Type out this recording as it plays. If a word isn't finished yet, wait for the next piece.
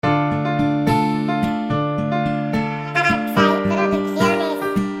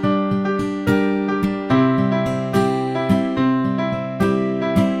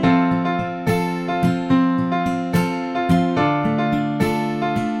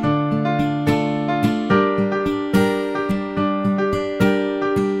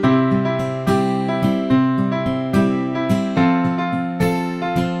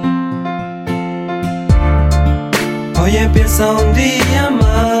empieza un día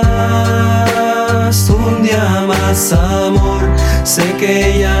más, amor. Sé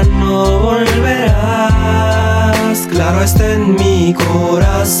que ya no volverás, claro está en mi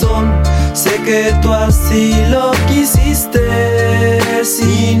corazón. Sé que tú así lo quisiste,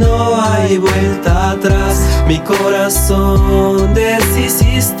 si no hay vuelta atrás. Mi corazón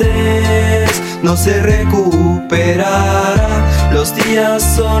deshiciste, no se recuperará. Los días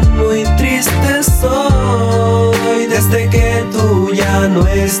son muy tristes hoy, desde que tú ya no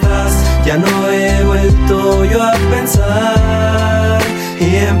estás. Ya no he vuelto yo a pensar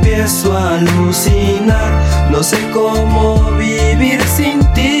y empiezo a alucinar. No sé cómo vivir sin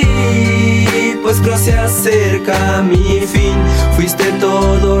ti, pues creo se acerca mi fin. Fuiste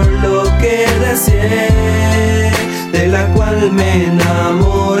todo lo que deseé, de la cual me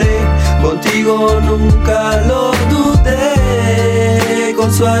enamoré. Contigo nunca lo dudé,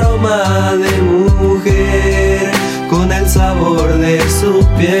 con su aroma de mujer, con el sabor de su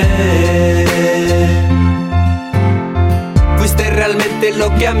piel. Fuiste realmente lo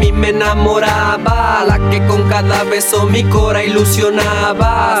que a mí me enamoraba, la que con cada beso mi cora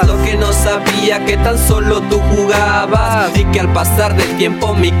ilusionabas. Lo que no sabía que tan solo tú jugabas, y que al pasar del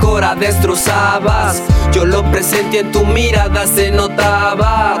tiempo mi cora destrozabas. Yo lo presenté en tu mirada, se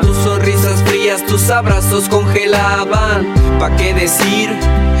notaba. Tus sonrisas frías, tus abrazos congelaban. ¿Pa' qué decir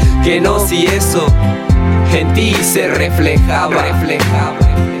que no si eso en ti se reflejaba?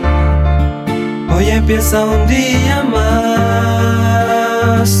 Hoy empieza un día más,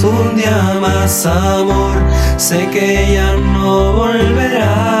 amor. Sé que ya no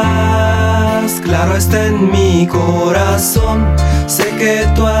volverás, claro está en mi corazón. Sé que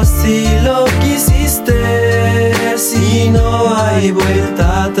tú así lo quisiste, si no hay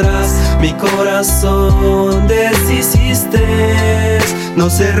vuelta atrás. Mi corazón deshiciste, no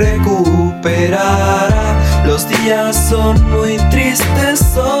se recuperará. Los días son muy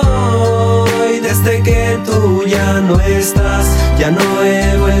tristes hoy, desde que tú ya no estás. Ya no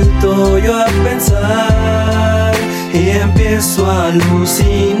he vuelto yo a pensar y empiezo a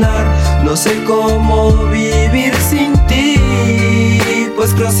alucinar. No sé cómo vivir sin ti,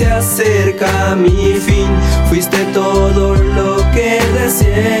 pues creo se acerca mi fin. Fuiste todo lo que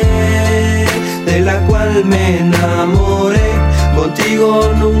deseé, de la cual me enamoré.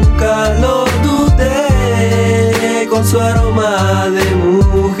 Contigo nunca lo dudé, con su aroma de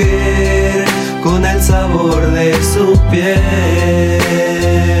mujer, con el sabor de su piel.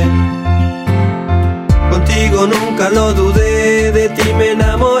 Contigo nunca lo dudé, de ti me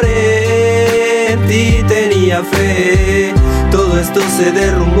enamoré, en ti tenía fe. Todo esto se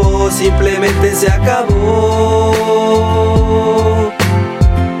derrumbó, simplemente se acabó.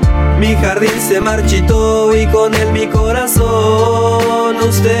 Mi jardín se marchitó y con él mi corazón.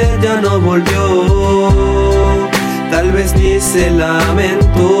 Usted ya no volvió, tal vez ni se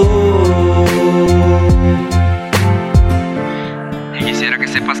lamentó. Y quisiera que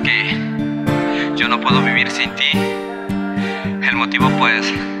sepas que yo no puedo vivir sin ti. El motivo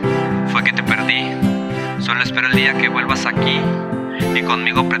pues fue que te perdí. Solo espero el día que vuelvas aquí y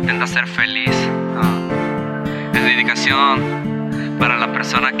conmigo pretendas ser feliz. Es dedicación para la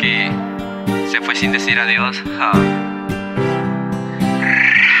persona que se fue sin decir adiós.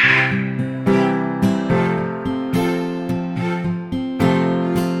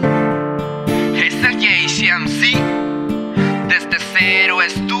 Es el JCMC desde Cero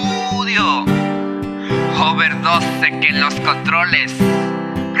Estudio. Overdose que en los controles.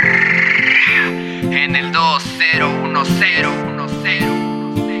 En el 201010.